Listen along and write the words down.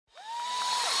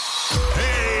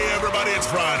everybody, it's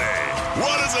Friday.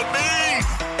 What does it mean?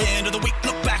 End of the week,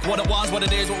 look back, what it was, what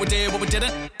it is, what we did, what we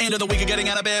didn't. End of the week of getting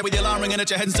out of bed with your alarm ringing at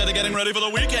your head instead of getting ready for the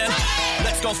weekend.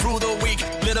 Let's go through the week.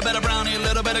 Little bit of Brownie, a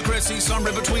little bit of Chrissy,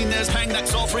 somewhere between there's Pang,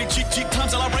 that's all free. Cheek time,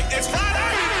 celebrate, it's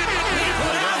Friday! We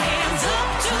put our hands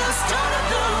up to the start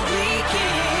of the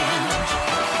weekend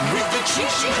with the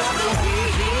cheat sheet of the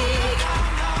week.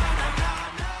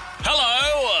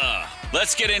 Hello!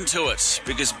 Let's get into it,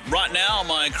 because right now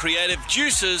my creative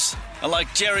juices are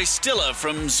like Jerry Stiller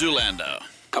from Zoolander.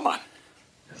 Come on.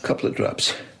 A couple of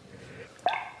drops.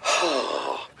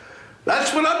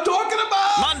 That's what I'm talking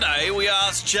about. Monday, we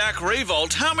asked Jack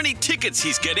Revolt how many tickets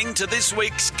he's getting to this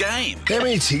week's game. How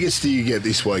many tickets do you get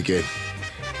this weekend?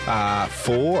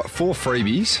 Four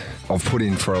freebies. I've put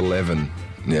in for 11.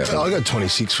 Yeah. I got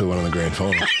 26 for one of the grand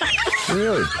finals.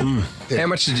 Really? Yeah. How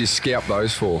much did you scalp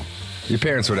those for? Your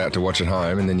parents would have to watch at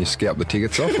home and then you scalp the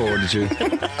tickets off, or did you?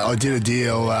 I did a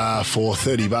deal for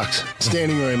 $30.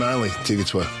 Standing room only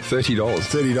tickets were. $30?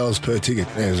 $30 per ticket.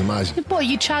 Yeah, it was amazing. Boy,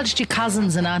 you charged your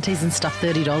cousins and aunties and stuff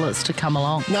 $30 to come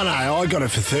along. No, I got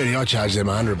it for $30. I charged them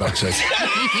 $100. So.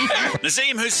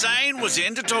 Nazim Hussain was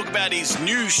in to talk about his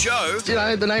new show. You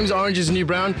know, the name's Orange is the New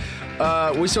Brown.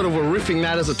 We sort of were riffing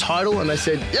that as a title, and they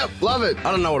said, yep, love it.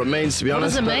 I don't know what it means, to be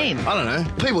honest. What does it mean? I don't know.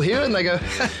 People hear it and they go,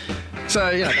 so,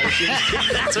 you know.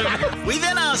 We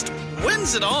then asked,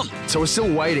 when's it on? So we're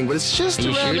still waiting, but it's just Are you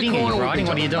around shooting? the Are you corner. writing?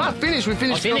 What are you doing? We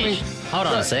finished filming. Hold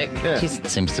on a sec. Yeah. He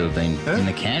seems to have been in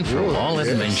the can for a while.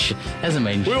 Hasn't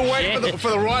been. We'll wait for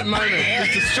the right moment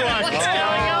just to strike. What's going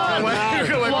on?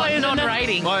 Why are you not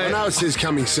rating? I know it says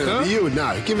coming soon, but you would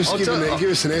know. Give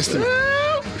us an estimate.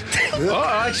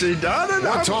 Actually, I don't know.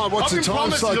 What time? What's the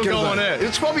time slot it'll gonna go be? on air.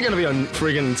 It's probably going to be on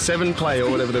friggin' 7 Play or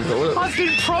whatever they've got. I've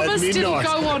been promised At it'll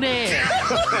midnight. go on air.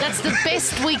 That's the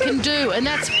best we can do, and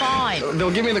that's fine. They'll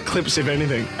give me the clips, if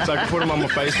anything, so I can put them on my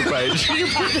Facebook page.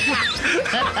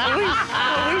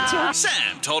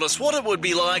 Sam told us what it would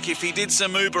be like if he did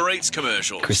some Uber Eats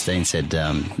commercials. Christine said,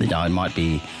 I might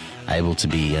be able to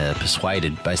be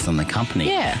persuaded based on the company.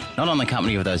 Yeah. Not on the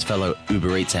company of those fellow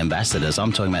Uber Eats ambassadors.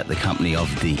 I'm talking about the company of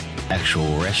the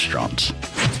actual restaurant.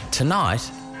 Tonight,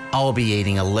 I'll be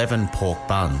eating 11 pork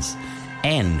buns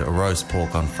and a roast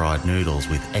pork on fried noodles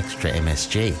with extra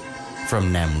MSG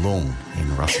from Nam Lung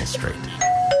in Russell Street.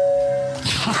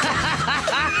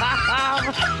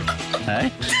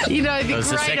 Hey? You know, the was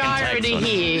the great second take, irony wasn't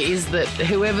it? here is that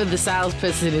whoever the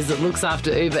salesperson is that looks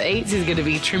after Uber Eats is going to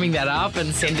be trimming that up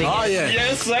and sending Oh, it. yeah.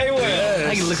 Yes, they will.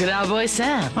 Hey, look at our boy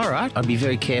Sam. All right. I'd be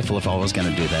very careful if I was going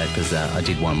to do that because I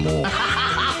did one more.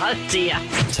 Oh, dear.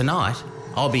 Tonight,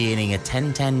 I'll be eating a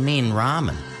Ten Min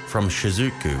ramen from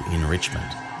Shizuku in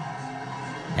Richmond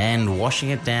and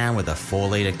washing it down with a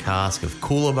 4-litre cask of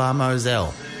Coolabah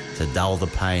Moselle to dull the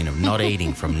pain of not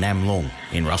eating from Nam Lung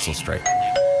in Russell Street.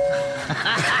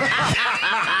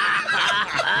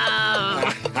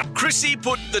 Chrissy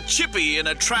put the chippy in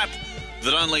a trap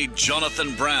that only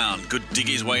Jonathan Brown could dig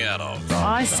his way out of.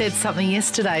 I said something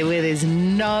yesterday where there's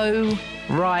no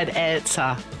right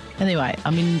answer. Anyway,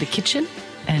 I'm in the kitchen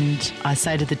and I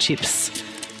say to the chips,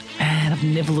 and I've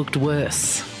never looked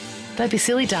worse. Don't be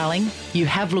silly, darling. You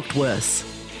have looked worse.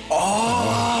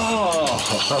 Or,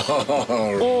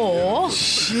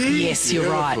 yes,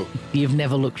 you're right. You've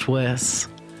never looked worse.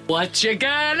 What you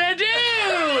gonna do?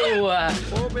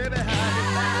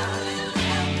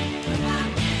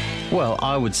 Well,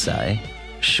 I would say,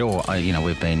 sure,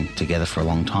 we've been together for a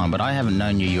long time, but I haven't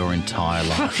known you your entire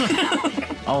life.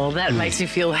 Oh, that makes me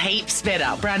feel heaps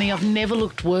better. Brownie, I've never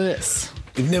looked worse.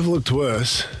 You've never looked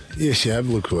worse. Yes, you have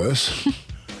looked worse.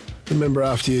 Remember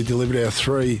after you delivered our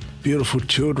 3 beautiful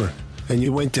children and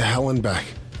you went to hell and back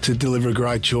to deliver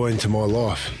great joy into my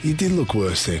life. You did look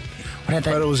worse then. But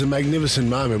it was a magnificent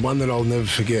moment, one that I'll never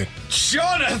forget.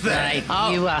 Jonathan! Mate,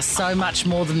 you are so much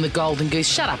more than the golden goose.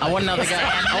 Shut up. I want another go.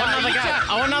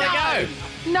 I want another go.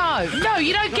 No,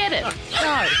 you don't get it.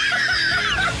 No.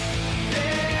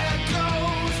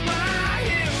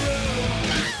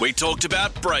 We talked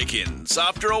about break-ins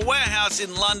after a warehouse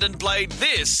in London played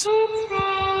this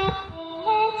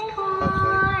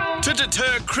to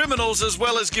deter criminals as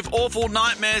well as give awful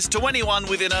nightmares to anyone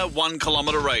within a 1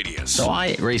 kilometre radius. So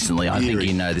I recently think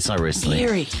you know this,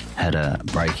 Eerie. had a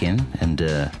break-in and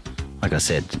like I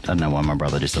said, I don't know why my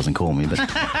brother just doesn't call me, but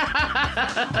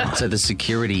so the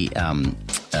security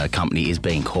company is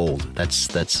being called.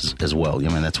 That's as well.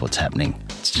 That's what's happening.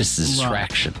 It's just a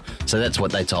distraction. Right. So that's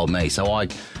what they told me. So I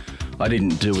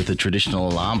didn't do with the traditional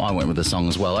alarm. I went with the song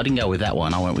as well. I didn't go with that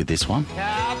one. I went with this one.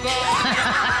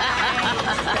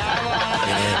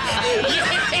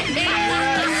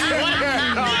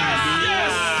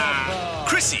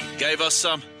 Chrissy gave us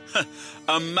some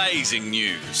Amazing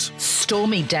news.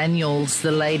 Stormy Daniels,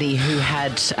 the lady who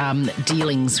had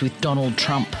dealings with Donald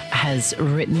Trump, has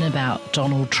written about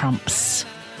Donald Trump's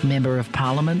Member of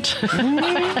Parliament. Give a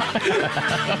little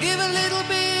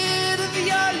bit of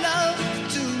your love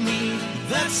to me.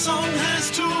 That song has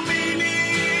two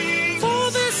meanings.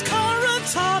 For this current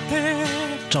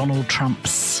topic. Donald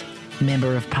Trump's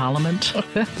Member of Parliament.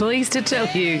 Pleased to tell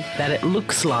you that it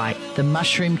looks like the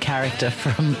mushroom character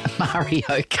from Mario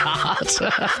Kart.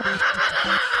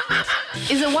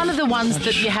 Is it one of the ones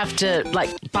that you have to, like,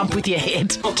 bump with your head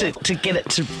to get it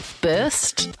to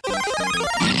burst?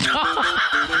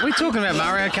 Are we talking about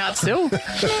Mario Kart still?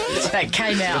 That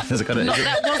came out. Has it got That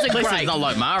wasn't At least great. it's not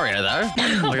like Mario, though.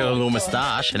 Like a little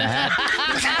moustache and a hat.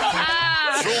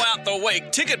 Throughout the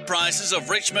week, ticket prices of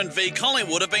Richmond v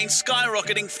Collingwood have been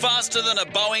skyrocketing faster than a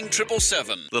Boeing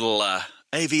 777. Little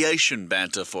aviation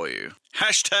banter for you.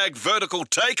 Hashtag vertical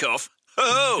takeoff.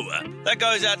 Oh, that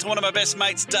goes out to one of my best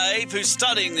mates, Dave, who's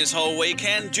studying this whole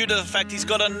weekend due to the fact he's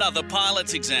got another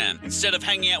pilot's exam. Instead of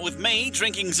hanging out with me,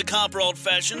 drinking Zacapa Old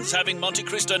Fashions, having Monte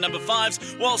Cristo No.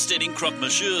 5s, whilst eating croque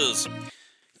monsieurs.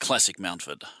 Classic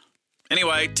Mountford.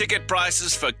 Anyway, ticket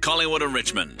prices for Collingwood and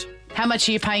Richmond. How much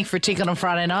are you paying for a ticket on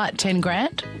Friday night? 10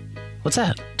 grand? What's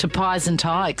that? To Pies and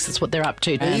Tykes. That's what they're up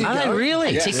to. Are you Are they going?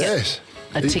 really? A ticket. Yes.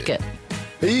 A ticket.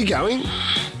 Are you going?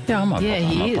 Yeah, I might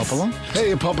Yeah, pop along. How are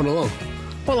you popping along?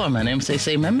 Well, I'm an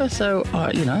MCC member, so,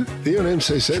 you know. Are you an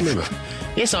MCC member?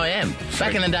 Yes, I am.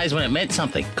 Back in the days when it meant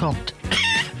something. Comped.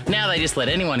 Now they just let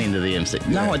anyone into the MC.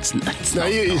 No, it's No, not.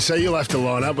 so you'll have to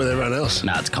line up with everyone else.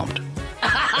 No, it's comped.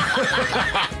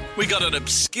 We got an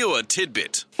obscure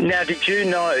tidbit. Now, did you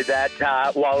know that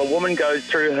while a woman goes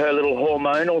through her little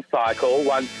hormonal cycle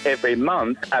once every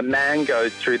month, a man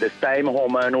goes through the same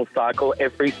hormonal cycle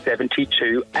every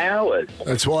 72 hours?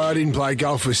 That's why I didn't play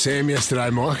golf with Sam yesterday,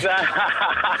 Mike.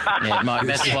 Yeah, Mike,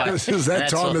 that's why. This is that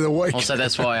that's time of the week. Also,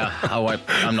 that's why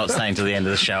I'm not staying till the end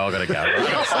of the show. I've got to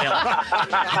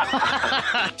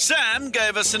go. Sam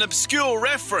gave us an obscure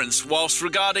reference whilst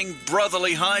regarding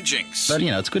brotherly hijinks. But,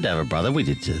 you know, it's good to have a brother. We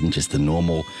did just the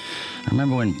normal. I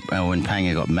remember when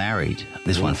Panga got married,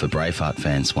 this one for Braveheart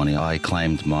fans, Swanee, I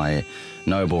claimed my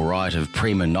noble right of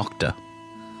prima nocta.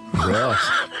 Right.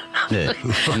 Yeah.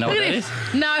 You know what that is?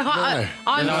 No, I'm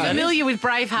You know what that familiar with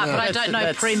Braveheart, but I don't know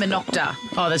That's- Prima Nocta.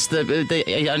 Oh, that's the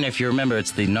I don't know if you remember,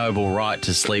 it's the noble right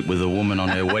to sleep with a woman on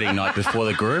her wedding night before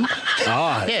the groom.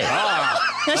 Oh, Yeah.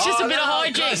 That's just a bit of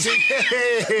hijinks.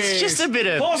 It's just a bit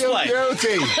of...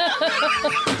 Guilty.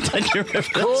 Don't you remember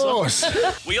Of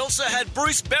course. We also had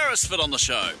Bruce Beresford on the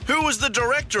show, who was the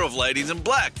director of Ladies in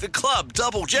Black, The Club,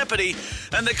 Double Jeopardy,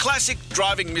 and the classic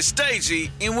Driving Miss Daisy,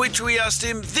 in which we asked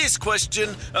him this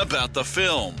question about the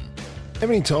film. How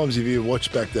many times have you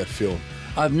watched back that film?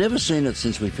 I've never seen it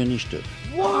since we finished it.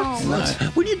 What?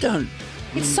 Well, you don't.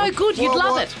 It's so good, you'd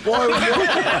love it.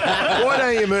 Why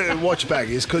don't you watch back?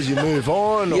 Is because you move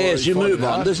on? Or Yes, you find move it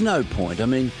on. hard? There's no point. I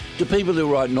mean, do people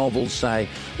who write novels say,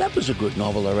 that was a good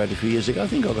novel I read a few years ago, I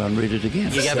think I'll go and read it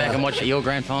again. You go back and watch your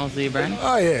grand finals, do you, Brandon?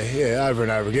 Oh, yeah, over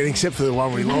and over again, except for the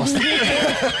one we lost.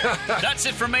 That's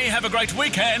it from me. Have a great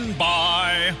weekend.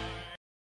 Bye.